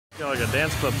Got like a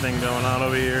dance club thing going on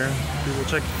over here. People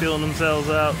feeling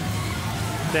themselves out,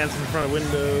 dancing in front of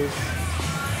windows.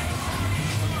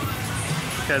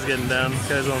 This guy's getting down. This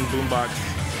guy's on boombox,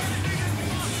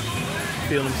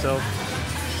 feeling himself.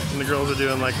 And the girls are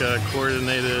doing like a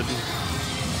coordinated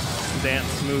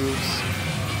dance moves.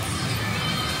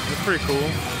 It's pretty cool.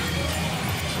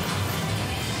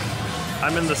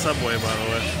 I'm in the subway, by the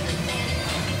way.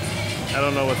 I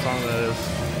don't know what song that is.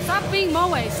 Stop being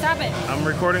Moe, stop it. I'm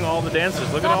recording all the dancers.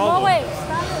 Look Stop at all Moe. of them.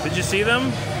 Stop it. Did you see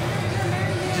them?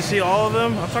 Did you see all of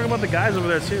them? I'm talking about the guys over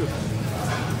there too.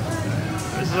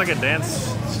 This is like a dance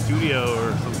studio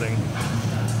or something.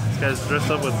 This guy's dressed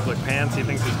up with like pants. He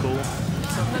thinks he's cool.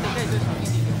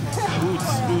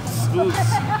 Boots, boots, boots.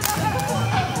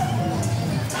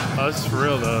 Oh, this is for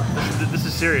real though. This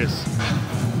is serious.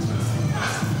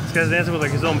 This guy's dancing with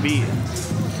like his own beat.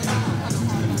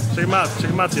 Check him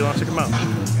out, Elon, check him out.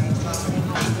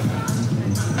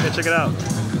 Hey, check it out.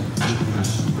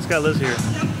 This guy lives here.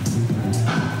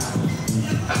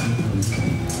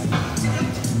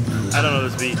 I don't know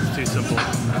this beat, it's too simple.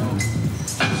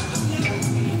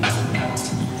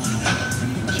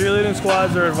 Cheerleading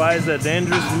squads are advised that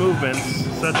dangerous movements,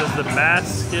 such as the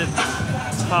basket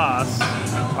toss,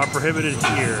 are prohibited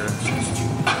here.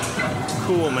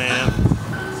 Cool, man.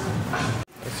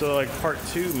 So like part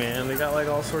 2, man, they got like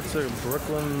all sorts of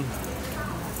Brooklyn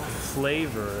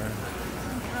flavor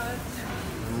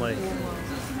and like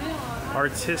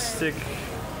artistic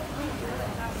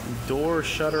door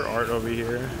shutter art over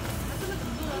here.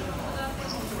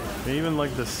 And even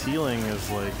like the ceiling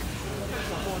is like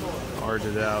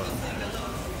arted out.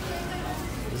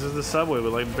 This is the subway,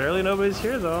 but like barely nobody's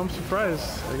here though. I'm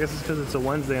surprised. I guess it's because it's a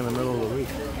Wednesday in the middle of the week.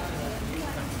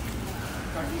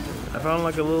 I found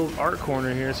like a little art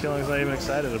corner here. Ceiling's not even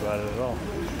excited about it at all.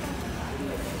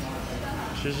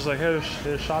 She's just like, hey,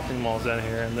 there's shopping malls down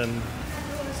here, and then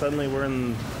suddenly we're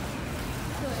in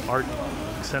Art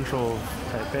Central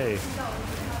Taipei. Hey,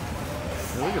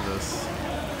 look at this.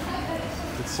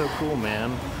 It's so cool,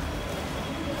 man.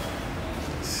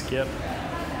 Skip.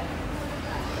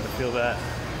 Gotta feel that.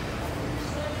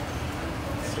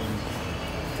 Some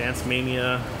Dance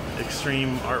Mania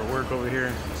extreme artwork over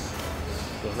here.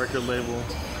 The record label.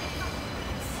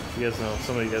 You guys know,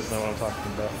 some of you guys know what I'm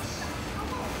talking about.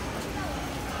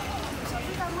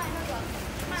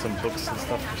 Some books and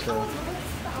stuff for sale.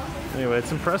 Anyway,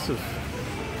 it's impressive.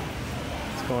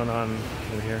 What's going on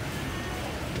in here?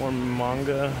 More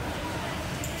manga.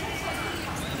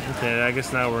 Okay, I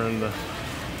guess now we're in the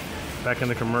back in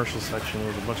the commercial section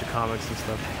with a bunch of comics and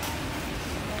stuff.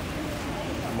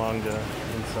 Manga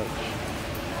and such.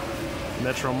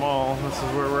 Metro Mall, this is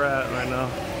where we're at right now.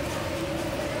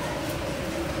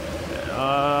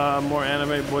 More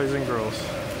anime boys and girls.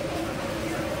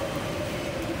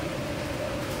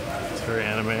 It's very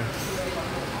anime.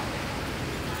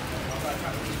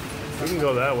 We can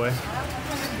go that way.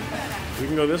 We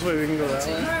can go this way, we can go that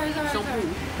way.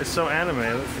 It's so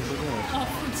anime. Look,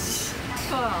 it's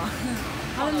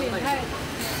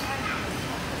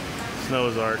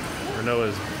Noah's Ark, or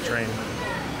Noah's train.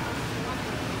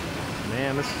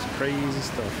 Man, this is crazy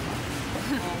stuff.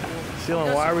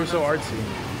 Celine, why are we so artsy?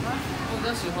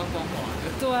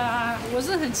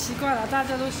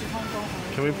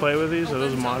 Can we play with these? Are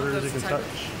those monitors you can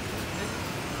touch?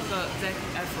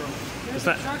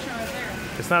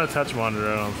 It's not a touch monitor,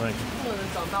 I don't think.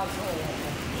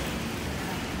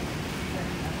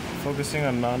 Focusing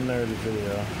on non-narrative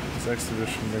video. This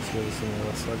exhibition makes me listen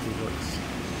to selected books.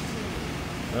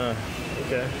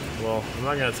 Okay. Well, I'm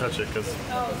not gonna touch it because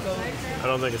I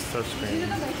don't think it's touchscreen.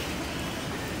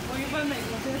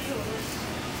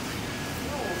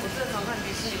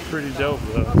 It's pretty dope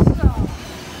though.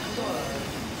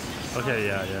 Okay,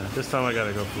 yeah. This time I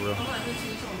gotta go for real.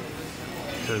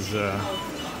 Cause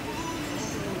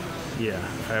yeah.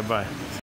 Alright, bye.